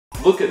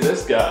Look at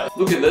this guy.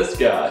 Look at this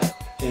guy.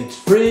 It's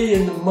 3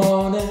 in the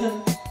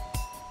morning.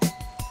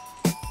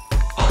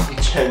 I'm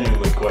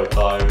genuinely quite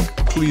tired.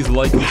 Please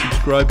like and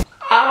subscribe.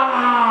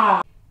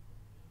 Ah!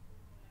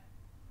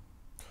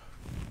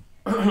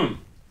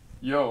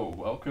 Yo,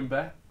 welcome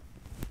back.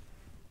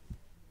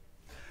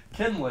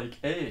 Ken like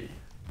A.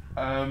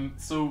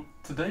 So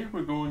today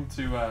we're going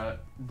to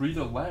read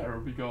a letter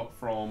we got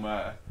from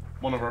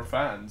one of our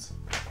fans.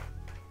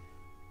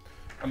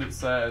 And it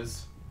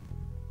says,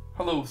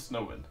 "Hello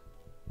Snowen,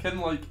 Ken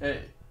like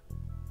A.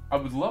 I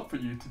would love for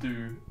you to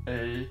do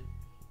a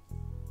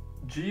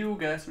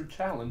Geoguessr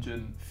challenge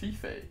in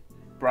Fife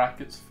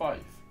 (Fife).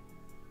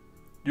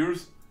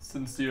 Yours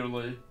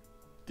sincerely,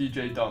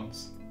 DJ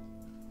Dunce."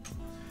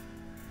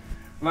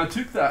 And I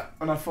took that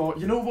and I thought,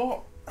 you know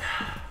what?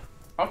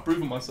 I've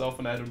proven myself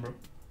in Edinburgh.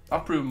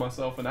 I've proven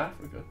myself in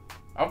Africa.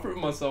 I've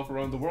proven myself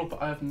around the world,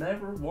 but I have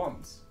never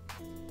once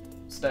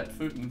stepped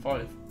foot in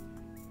Fife.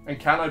 And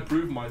can I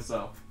prove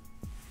myself?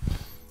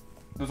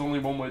 There's only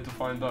one way to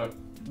find out.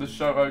 This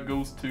shout out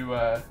goes to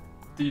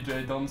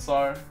DJ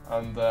Dunsire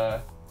and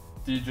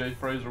DJ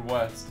Fraser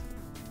West.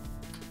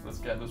 Let's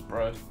get this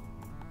bread.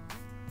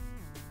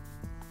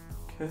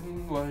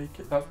 Ken like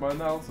it. That's my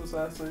analysis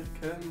essay.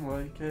 Ken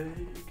like A,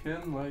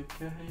 Ken like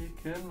A,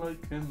 Ken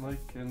like, Ken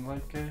like, Ken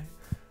like A.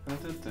 Ken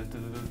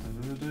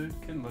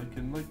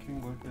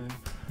like A.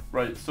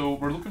 Right, so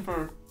we're looking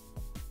for.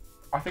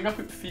 I think I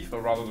put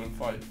FIFA rather than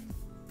Fife.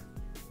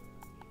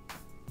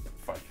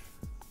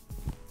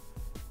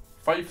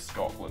 Fife,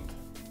 Scotland.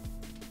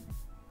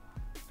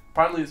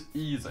 Apparently it's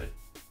easy.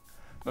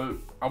 Now,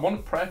 I want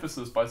to preface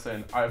this by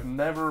saying I've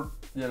never,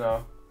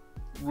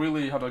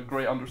 really had a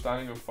great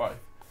understanding of Fife.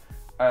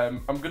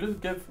 I'm going to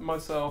give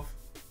myself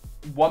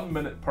 1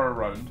 minute per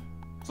round,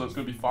 so it's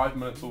going to be 5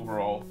 minutes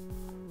overall,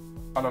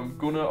 and I'm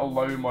going to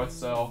allow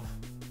myself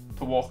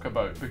to walk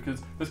about,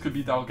 because this could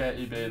be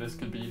Dalgety Bay, this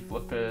could be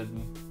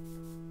flipping,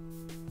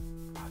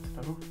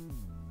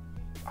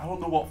 I don't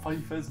know what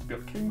Fife is to be a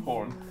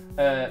Kinghorn,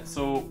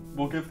 so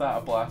we'll give that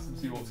a blast and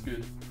see what's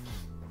good.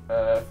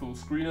 Full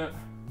screen it,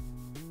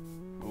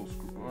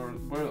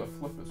 where the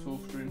flip is full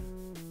screen?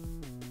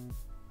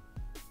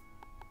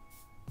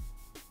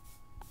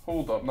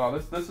 Hold up, no,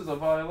 this is a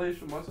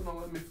violation. Why is it not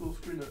letting me full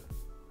screen it?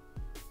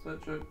 Set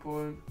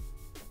checkpoint.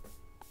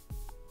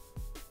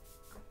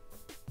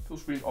 Full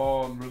screen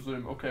on,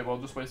 resume. Okay, well,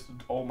 I just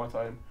wasted all my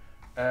time.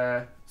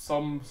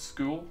 Some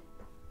school.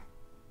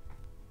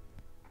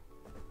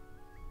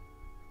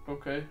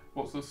 Okay,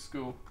 what's this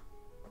school?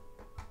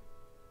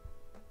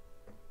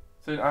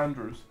 St.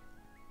 Andrews.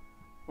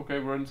 Okay,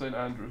 we're in St.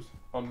 Andrews.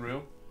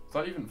 Unreal. Is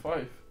that even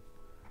Fife?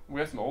 I'm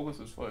guessing all this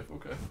is Fife,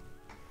 okay.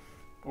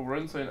 Well, we're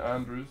in St.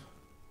 Andrews.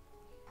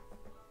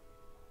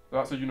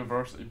 That's a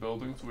university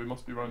building, so we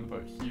must be round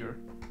about here.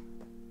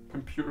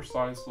 Computer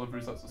science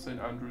deliveries, that's the St.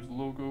 Andrews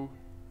logo.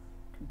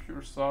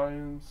 Computer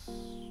science,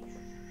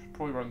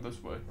 probably around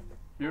this way.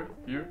 Here?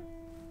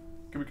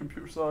 Give me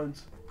computer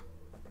science.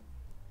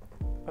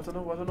 I don't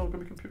know,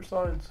 give me computer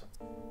science.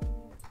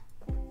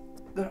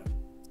 There.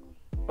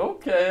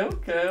 Okay.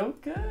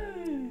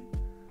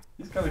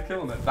 He's kind of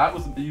killing it. That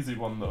was an easy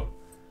one though.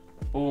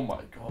 Oh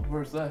my god,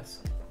 where's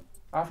this?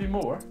 Have you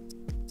more?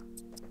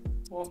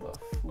 What the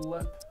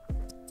flip?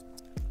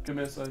 Give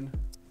me a sign.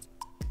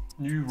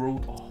 New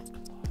road. Oh,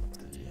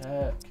 bloody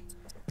heck.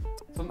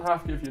 Doesn't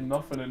have to give you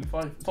nothing in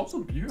Fife. It's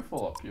also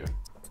beautiful up here.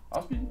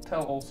 I've been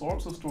tell all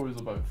sorts of stories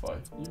about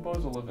Fife. You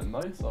boys are living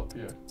nice up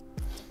here.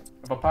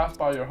 If I pass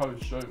by your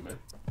house, shout me.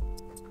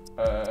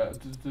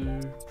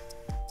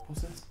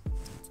 What's this?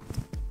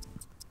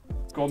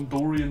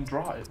 Gondorian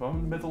Drive. I'm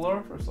in Middle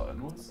Earth or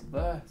something. What's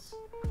this?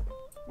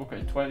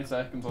 Okay, 20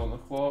 seconds on the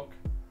clock.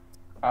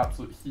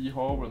 Absolute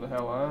hee-haw, where the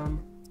hell I am.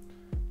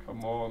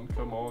 Come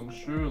on,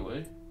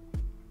 surely.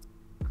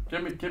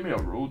 Give me a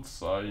road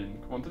sign.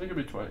 Come on, didn't give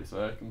me 20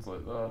 seconds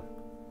like that.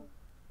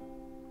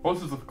 Oh,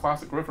 this is a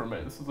classic river,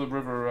 mate. This is the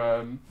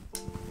river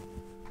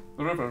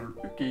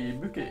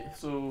Uki,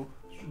 so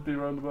should be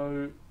around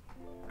about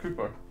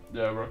Cooper.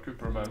 Yeah, we're a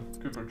Cooper, man.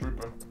 Cooper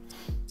Trooper.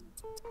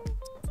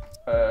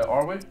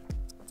 Are we?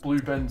 Blue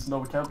bins. No,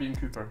 we can't be in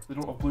Cooper. They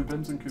don't have blue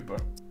bins in Cooper.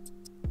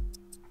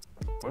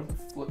 Where the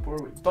flip were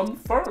we?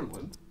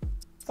 Dunfermline?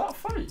 Is that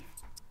Fife?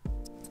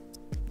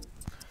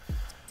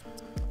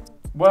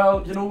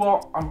 Well, you know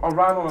what? I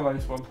ran on a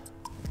nice one.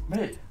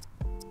 Mate,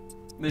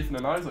 Nathan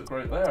and Isaac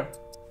right there.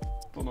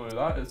 Don't know who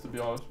that is, to be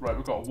honest. Right,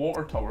 we've got a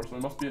water tower, so we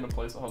must be in a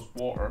place that has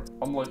water.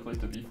 Unlikely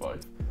to be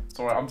Fife.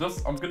 Sorry, I'm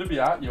gonna be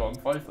at you on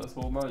Fife this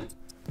whole night.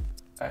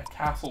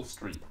 Castle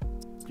Street.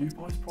 You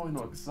boys probably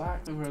know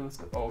exactly where this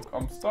is. Oh,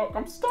 I'm stuck.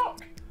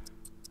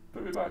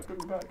 Put me back.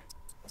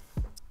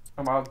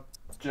 I'm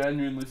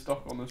genuinely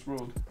stuck on this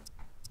road.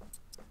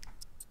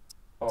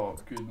 Oh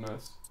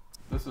goodness.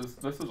 This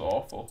is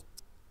awful.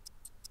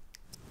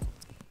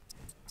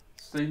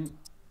 St.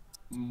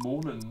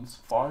 Monan's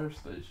fire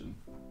station.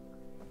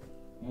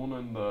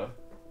 Moaning the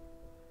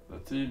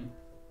team.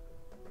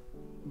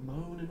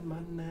 Moaning my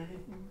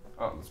name.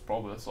 Oh, that's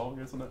probably a song,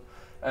 isn't it?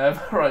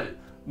 Right,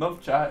 enough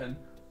chatting.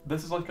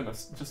 This is like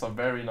just a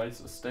very nice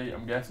estate.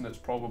 I'm guessing it's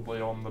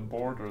probably on the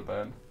border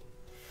then.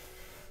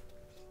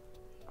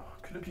 Oh,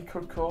 could it be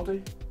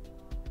Kirkcaldy?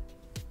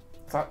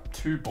 Is that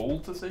too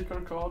bold to say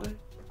Kirkcaldy?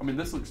 I mean,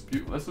 this looks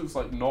beautiful. This looks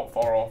like not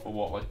far off of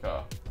what like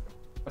a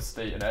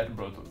estate in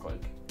Edinburgh would look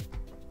like.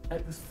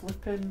 It was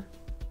flipping.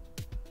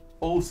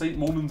 Oh, St.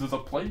 Monans is a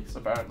place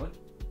apparently.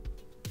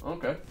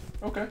 Okay,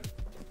 okay.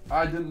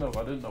 I didn't know.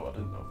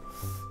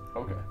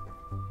 Okay.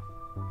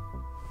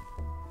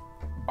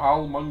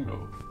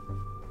 Balmungo.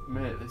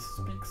 Mate, they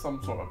speak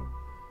some sort of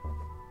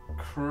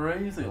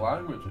crazy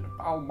language here.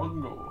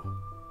 Balmungo.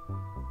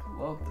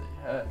 Bloody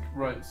heck.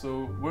 Right,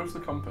 so where's the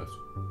compass?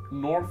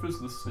 North is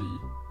the sea.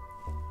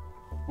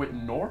 Wait,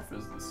 north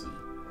is the sea.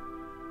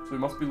 So we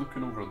must be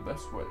looking over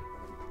this way.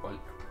 Like,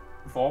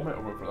 Vomit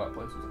or whatever that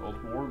place was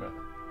called. Warmit.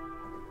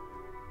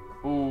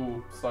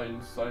 Oh,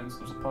 signs.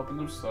 There's a pub and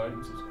there's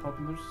signs.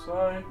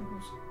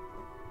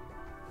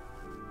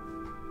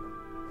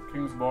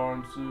 King's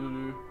Barn,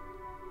 Zulu.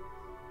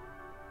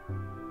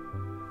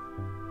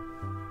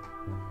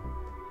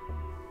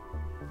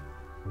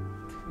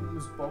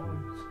 King's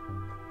Barns.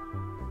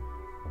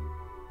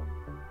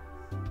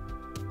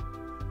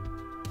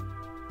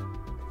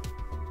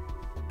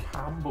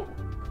 Campbell.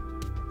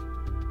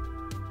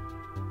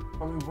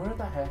 I mean, where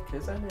the heck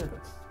is any of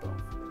this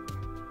stuff?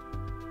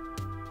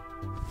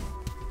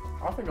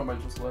 I think I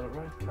might just let it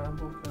ride.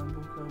 Campbell.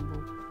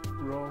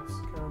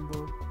 Ross,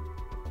 Campbell.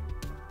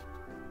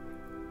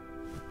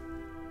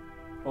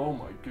 Oh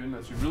my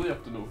goodness, you really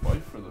have to know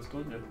Fife for this,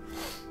 don't you?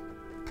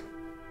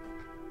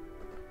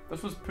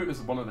 This was put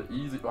as one of the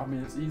easy. I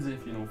mean, it's easy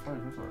if you know Fife,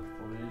 isn't it? It's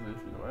probably easy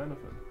if you know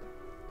anything.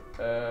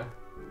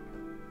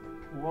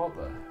 What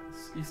the?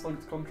 East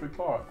Links Country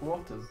Park.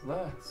 What is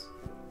this?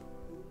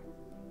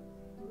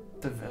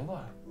 De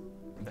Villa.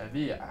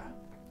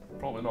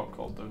 Probably not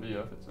called De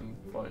Villa if it's in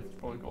Fife. It's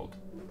probably called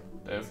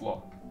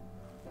Devla.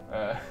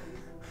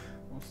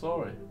 I'm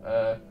sorry.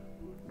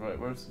 Right,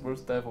 where's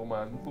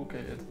Devilman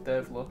located?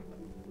 Devla.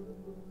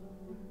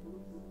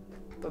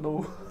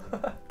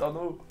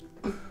 Dunno.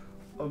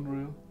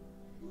 Unreal.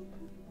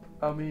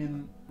 I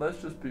mean,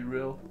 let's just be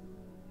real.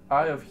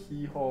 I have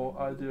hee-haw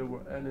idea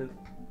where any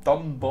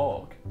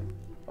Dunbog.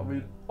 I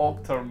mean,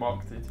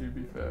 Octermuckty to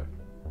be fair.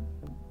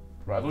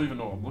 Right, I don't even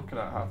know what I'm looking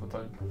at half the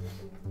time.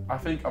 I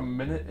think a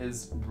minute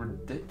is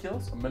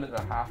ridiculous. A minute and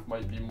a half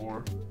might be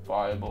more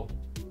viable.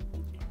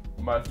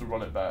 I might have to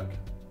run it back.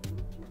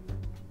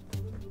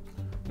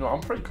 No,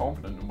 I'm pretty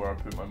confident in where I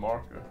put my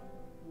marker.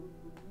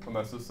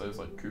 Unless this says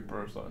like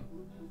Cooper or something.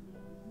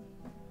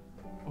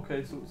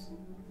 Okay, so it's...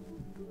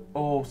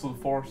 Oh, so the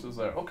forest is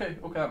there. Okay,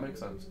 that makes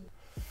sense.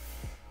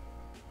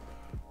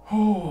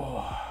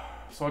 Oh,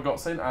 so I got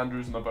St.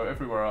 Andrews and about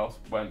everywhere else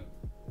went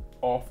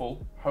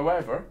awful.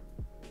 However,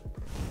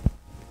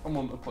 I'm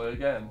going to play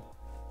again,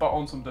 but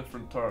on some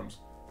different terms.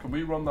 Can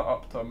we run that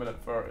up to a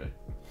minute 30?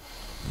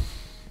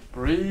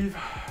 Breathe,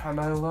 and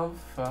I love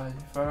Fife,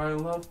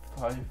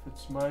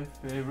 it's my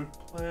favourite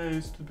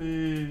place to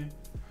be.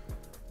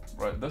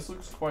 Right, this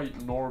looks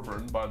quite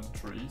northern by the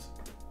trees.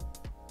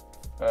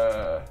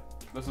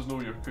 This is no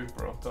your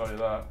Cooper, I'll tell you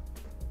that.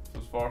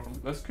 This is far from.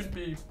 This could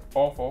be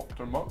off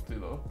Octermuckty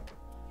though.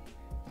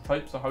 The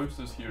types of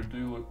houses here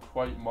do look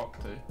quite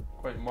mucky.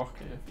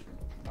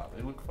 Nah,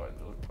 they look fine.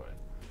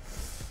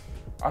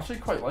 I actually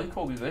quite like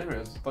all these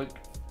areas. Like,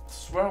 I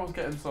swear I was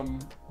getting some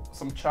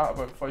chat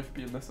about Fife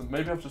being this, and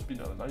maybe I've just been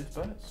at the nice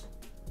bits.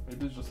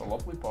 Maybe it's just a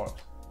lovely part.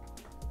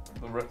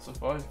 The Ritz of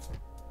Fife.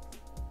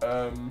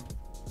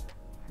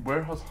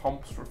 Where has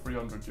humps for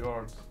 300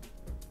 yards?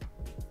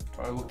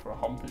 Try to look for a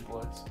humpy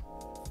place.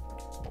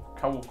 Oh,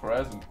 Cowell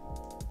Crescent.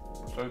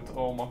 Shout out to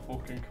all my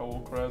fucking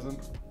Cowell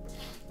Crescent.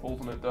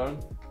 Holding it down.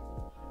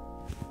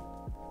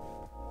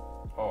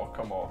 Oh,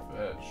 come off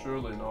it.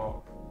 Surely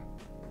not.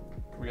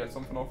 Can we get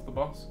something off the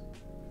bus?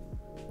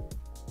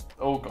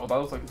 Oh god, that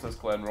looks like it says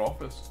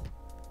Glenrothes.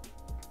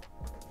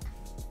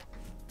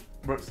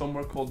 We're at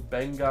somewhere called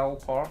Bengal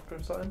Park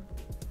or something?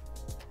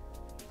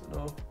 Don't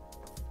know.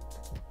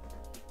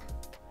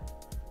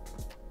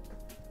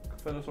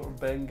 Could find a sort of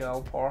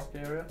Bengal Park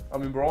area. I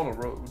mean, we're on a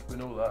road, we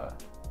know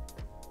that.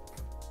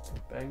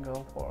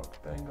 Bengal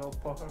Park. Bengal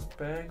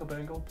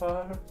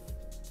Park.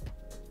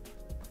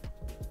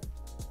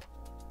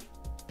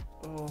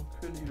 Oh,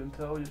 couldn't even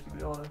tell you to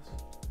be honest.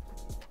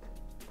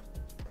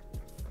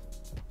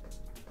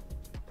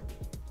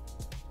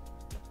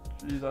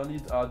 Jeez, I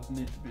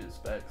need to be a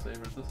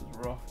Specsavers, this is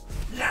rough.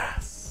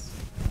 Yes!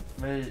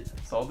 Mate,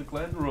 saw the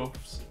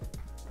Glenrothes.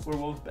 Where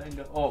was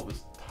Bengal? Oh, it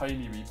was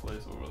tiny wee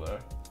place over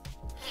there.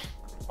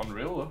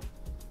 Unreal though.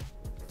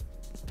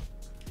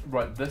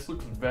 Right, this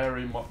looks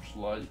very much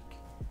like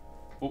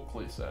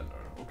Oakley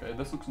Centre. Okay,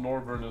 this looks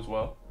northern as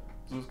well.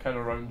 This is kind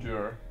of around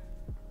your,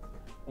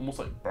 almost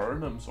like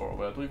Burnham sort of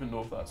way. I don't even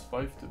know if that's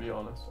Fife to be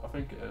honest. I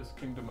think it is,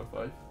 Kingdom of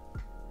Fife.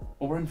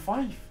 Oh, we're in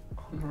Fife!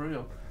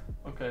 Unreal.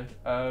 Okay,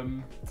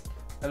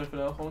 anything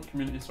else on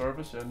community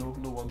service? Yeah, no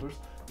wonders.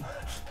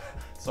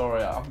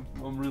 Sorry, I'm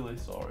really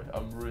sorry.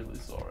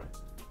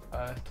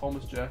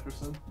 Thomas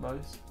Jefferson,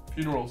 nice.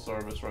 Funeral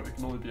service, right, we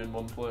can only be in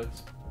one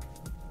place.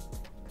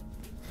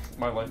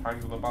 My life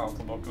hangs on the balance.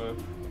 I'm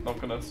not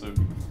gonna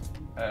assume.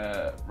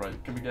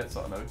 Right, can we get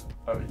something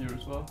out of here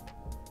as well?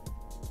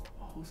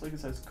 Oh, looks like it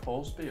says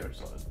Cosby or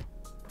something.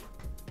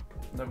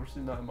 Never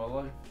seen that in my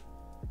life.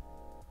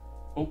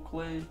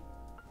 Oakley.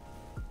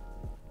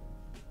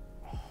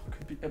 Oh,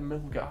 could be a Mill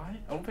Guy.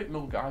 I don't think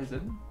Mill Guy's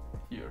in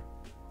here.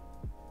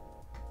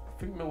 I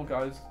think Mill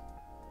Guy's,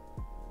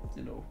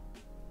 you know,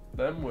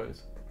 them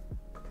ways.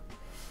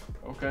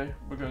 Okay,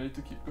 we're gonna need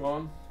to keep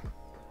going.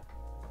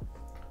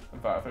 In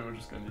fact, I think we're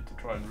just gonna need to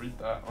try and read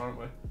that, aren't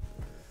we?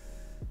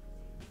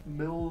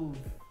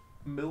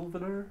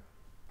 Milvener?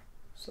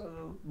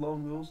 So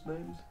along those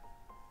names.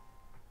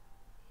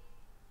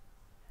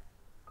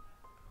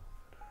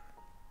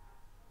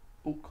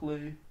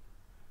 Oakley.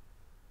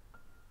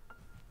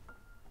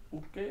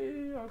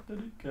 Okay, I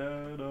did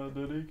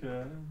it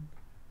can.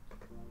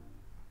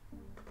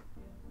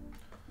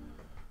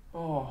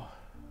 Oh,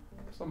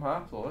 some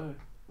hassle, eh?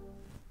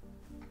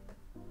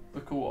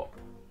 The co-op.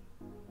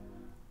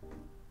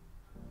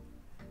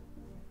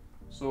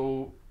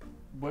 So,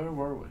 where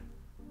were we?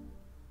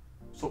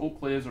 So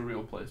Oakley is a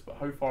real place, but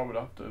how far would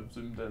I have to have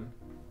zoomed in?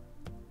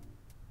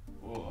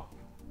 Oh.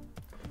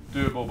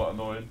 Doable but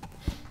annoying.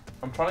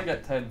 I'm trying to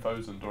get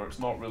 10,000 or it's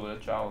not really a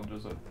challenge,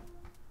 is it?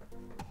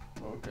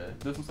 Okay,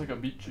 this looks like a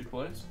beachy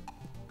place.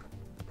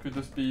 Could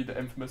this be the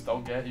infamous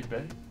Dalgety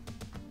Bay?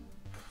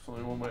 There's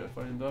only one way to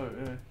find out,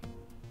 eh?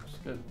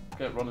 Just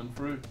get running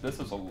through. This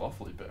is a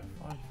lovely bit.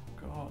 5,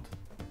 God.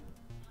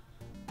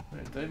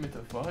 Wait, take me to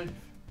 5.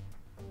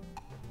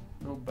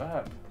 No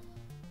bad.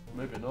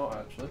 Maybe not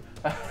actually.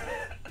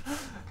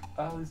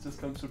 Ali's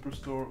Discount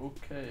Superstore,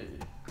 okay.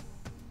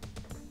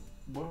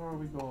 Where are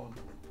we going?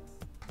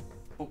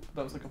 Oh,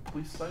 that was like a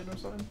police sign or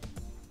something?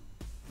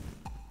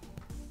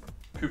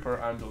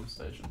 Cooper Ambulance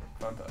Station,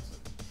 fantastic.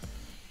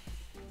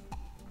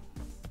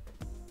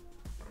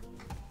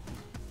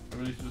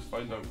 We need to just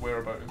find out where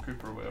about in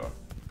Cooper we are.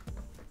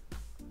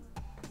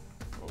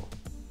 Oh.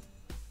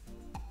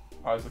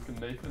 Isaac and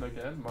Nathan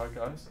again, my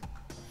guys.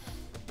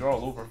 You're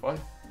all over 5.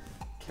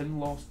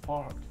 Kinloss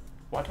Park.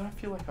 Why do I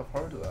feel like I've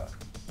heard of that?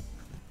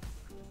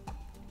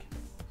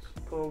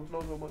 Oh, we've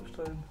not got much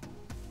time.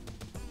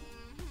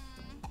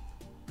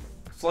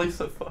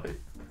 Slice at 5.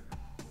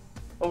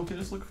 Oh, we can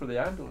just look for the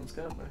ambulance,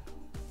 can't we?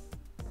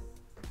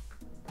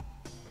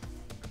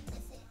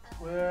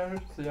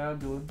 Where's the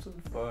ambulance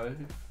in 5?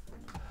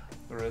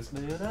 There isn't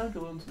an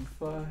ambulance in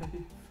 5.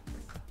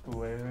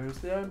 Where's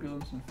the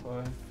ambulance in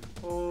 5?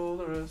 Oh,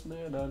 there isn't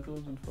an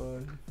ambulance in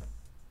 5.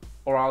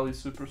 Or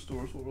Ali's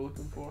Superstore is what we're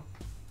looking for.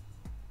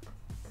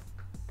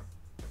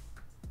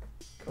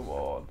 Come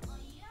on.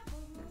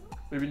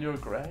 Maybe near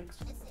Greg's?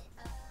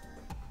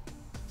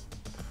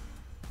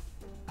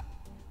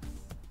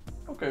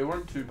 Okay, we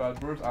weren't too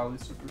bad. Where's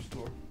Ali's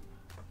Superstore?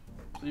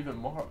 It's even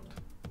marked.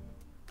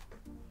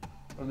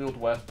 And the old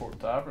Westport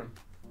Tavern.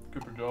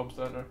 Cooper Job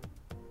Centre.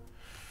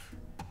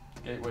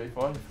 Gateway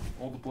 5.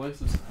 All the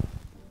places.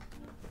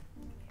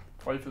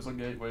 Fife is a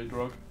gateway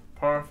drug.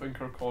 Perth and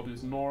Kirkcaldy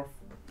is north.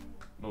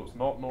 No, it's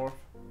not north.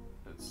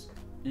 It's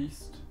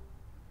east.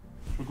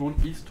 So we're going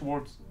east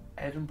towards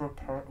Edinburgh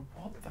Perth.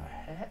 What the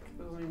heck?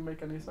 That doesn't even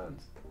make any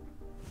sense.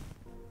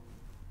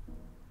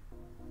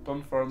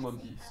 Dunfermline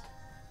east.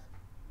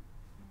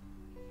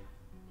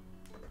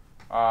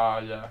 Ah,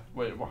 yeah.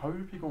 Wait, well, how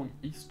would we be going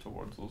east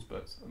towards those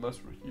bits?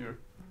 Unless we're here.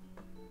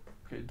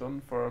 Okay,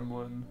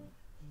 Dunfermline.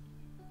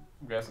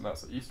 I'm guessing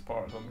that's the east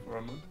part of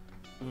Dunfermline.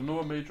 There's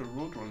no major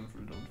road running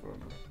through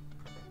Dunfermline.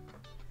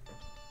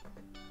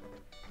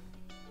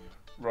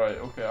 Right,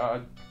 okay,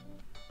 I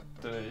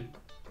didn't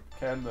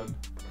ken then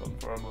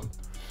Dunfermline.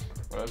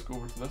 Right, let's go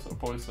over to this. I'll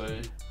probably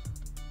say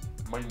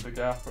mind the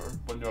gap or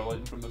when you're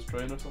alighting from this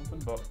train or something,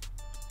 but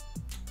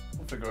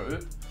we'll figure it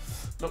out.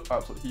 Nope,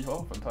 absolute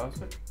hee-haw,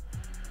 fantastic.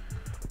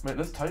 Mate,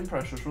 this time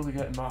pressure's really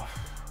getting my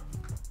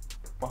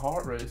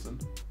heart racing.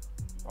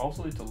 I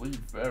also need to leave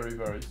very,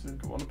 very soon.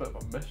 Go on a bit of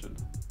a mission.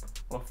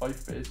 On a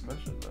 5-phase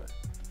mission,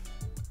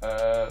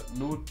 right?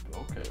 No,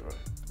 okay, right.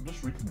 I'm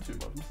just reading too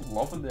much. I'm just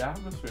loving the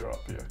atmosphere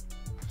up here.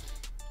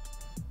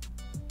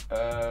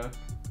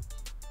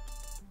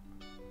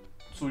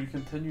 So you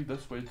continue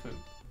this way too?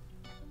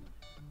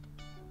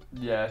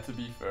 Yeah, to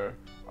be fair,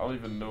 I don't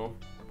even know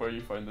where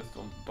you find this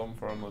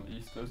Dunfermline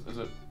East is. Is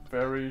it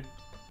very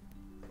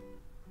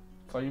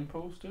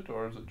signposted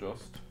or is it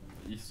just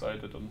the east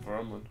side of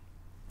Dunfermline?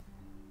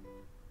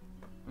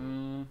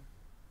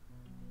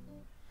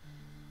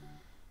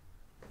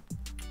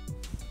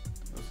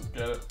 Let's just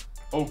get it.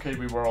 Okay,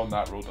 we were on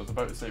that road. I was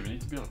about to say we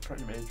need to be on a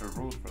pretty major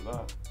road for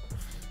that.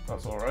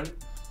 That's alright.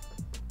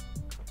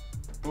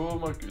 Oh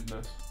my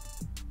goodness.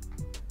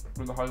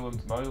 We're in the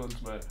Highlands and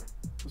Islands, mate.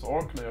 It's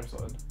Orkney or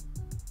something.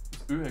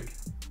 It's Uig.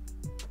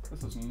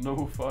 This is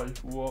no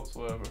 5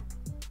 whatsoever.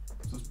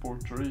 This is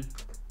Portree.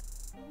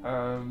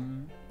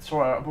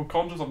 Sorry, I'm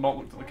conscious I've not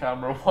looked at the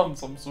camera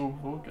once, I'm so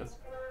focused.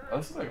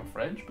 This is like a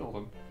French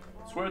building.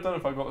 I swear down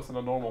if I got this in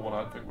a normal one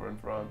I'd think we're in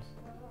France.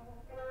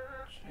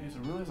 Jeez,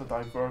 it really is a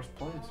diverse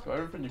place. Got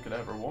everything you could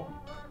ever want.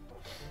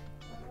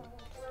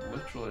 It's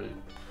literally,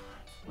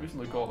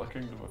 Recently got the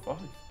Kingdom of Fife.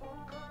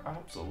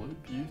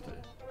 Absolute beauty.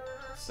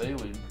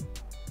 Saline.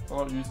 They're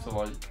not used to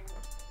like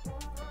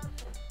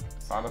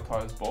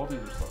sanitize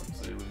bodies or something.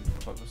 Saline.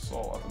 Is that just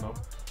salt? I don't know.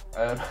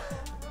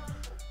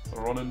 It's a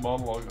running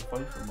monologue of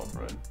Fife in my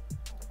brain.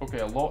 Okay,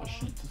 a lot of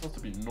sheets. This has to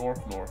be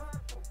north.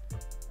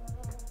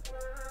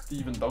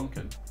 Stephen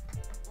Duncan.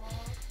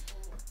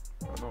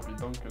 Might not be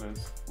Duncan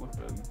is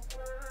flipping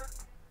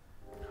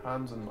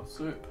hands in my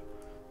soup.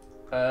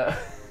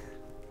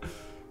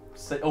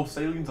 Oh,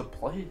 Saline's a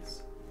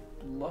place.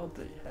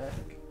 Bloody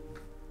heck.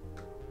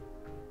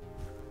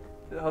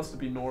 It has to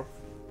be north.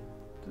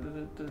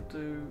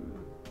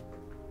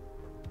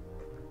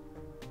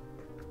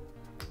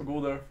 I'll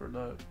go there for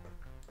now.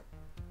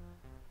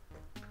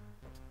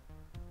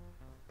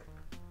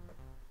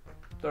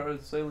 There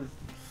is Saline.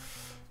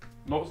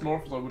 Not as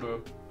north as I would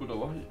have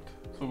liked.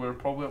 So we're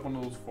probably at one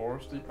of those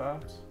foresty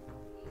paths.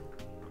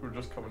 We're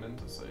just coming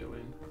into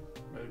Saline.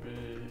 Maybe.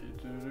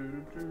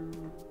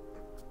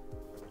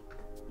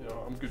 Yeah,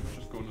 I'm good with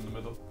just going in the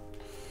middle.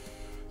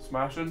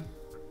 Smashing.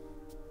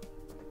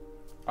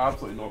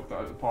 Absolutely knocked that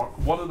out of the park.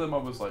 One of them I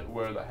was like,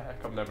 where the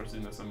heck? I've never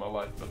seen this in my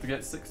life. But to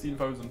get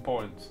 16,000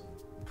 points.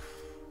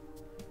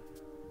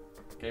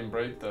 Game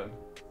breakdown.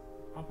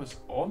 I was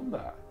on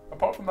that.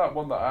 Apart from that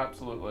one that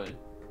absolutely...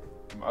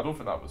 I don't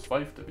think that was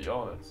Fife, to be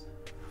honest.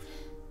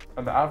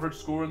 And the average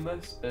score in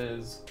this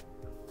is...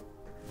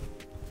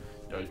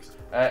 Yikes.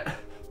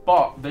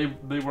 But they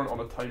weren't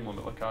on a time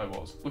limit like I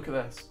was. Look at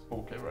this.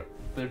 Okay, right.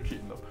 They're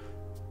cheating though.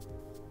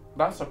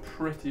 That's a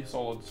pretty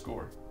solid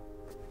score.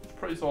 It's a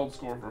pretty solid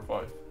score for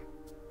Fife.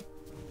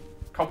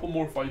 A couple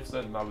more Fifes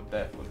in and I would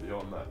definitely be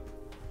on that.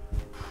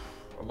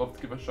 I'd love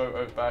to give a shout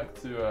out back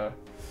to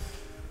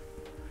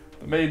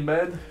the main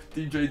men,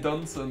 DJ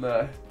Dunce and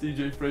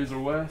DJ Fraser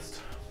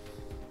West.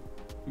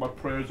 My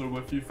prayers are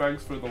with you.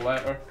 Thanks for the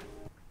letter.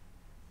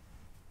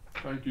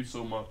 Thank you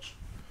so much.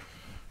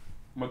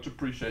 Much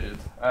appreciated.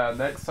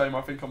 Next time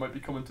I think I might be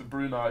coming to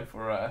Brunei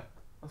for a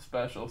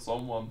special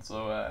someone,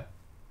 so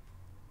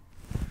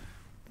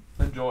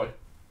enjoy.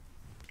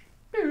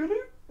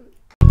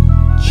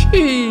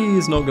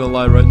 Jeez, not gonna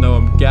lie, right now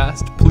I'm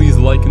gassed. Please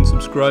like and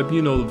subscribe,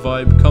 you know the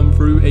vibe. Come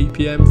through 8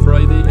 PM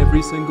Friday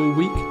every single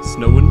week.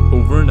 Snowen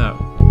over and out.